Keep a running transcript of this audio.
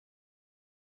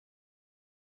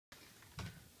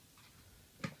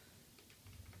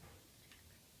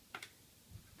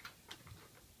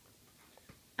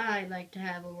I'd like to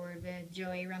have a word with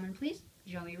Joey Rumman, please.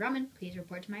 Joey Rumman, please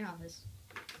report to my office.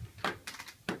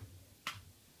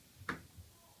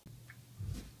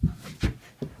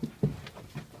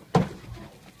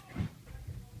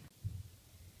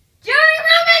 Joey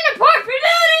Rumman, report for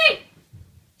duty!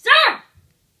 Sir!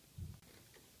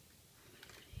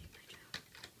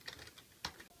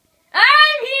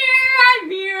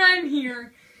 I'm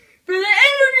here for the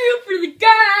interview for the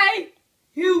guy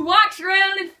who walks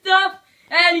around and stuff,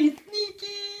 and he's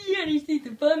sneaky, and he sees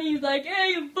a bunny, he's like,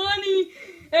 hey, a bunny,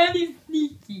 and he's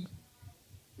sneaky.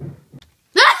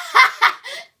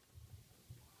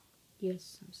 He has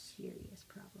some serious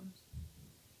problems.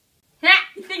 Ha!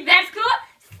 You think that's cool?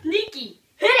 Sneaky.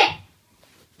 Hit it!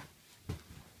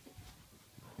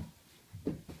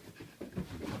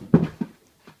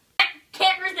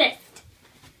 Can't resist.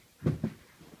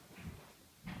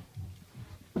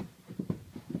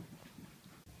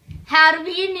 How to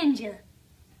be a ninja.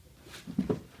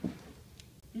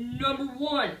 Number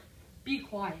 1, be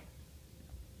quiet.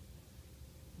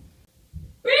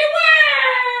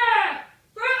 Beware!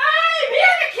 For I'm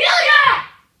here to kill ya!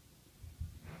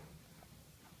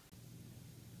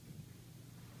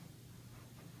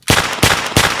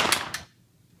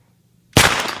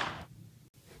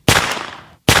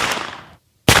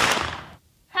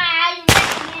 Ha, you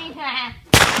missed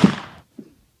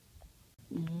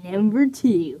me. Number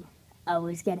 2.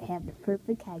 Always gotta have the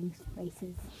perfect hiding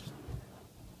spaces.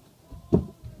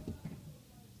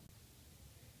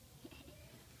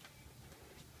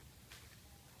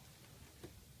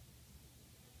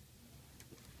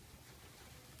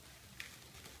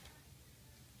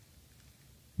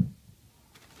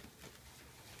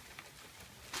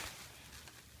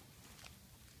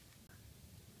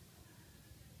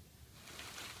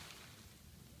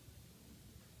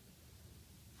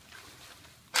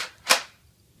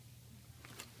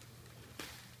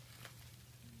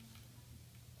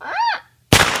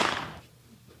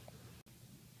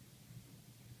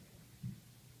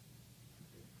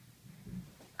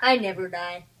 I never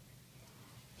die.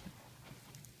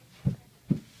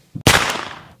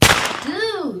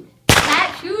 Dude,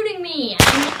 stop shooting me.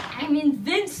 I'm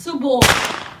invincible.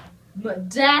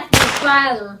 But that's my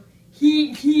father.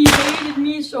 He hated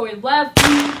me, so he left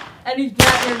me, and he's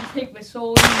not there to take my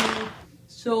soul anymore.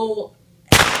 So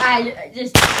I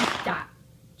just stop.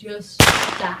 Just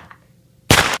stop.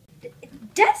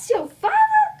 That's your father?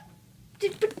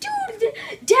 Dude,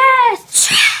 Dad!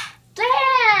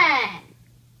 Dad!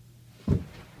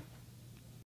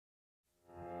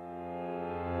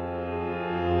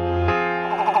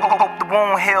 Hope the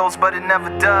wound heals, but it never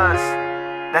does.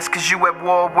 That's cause you at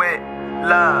war with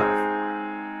love.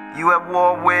 You at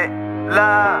war with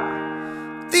love.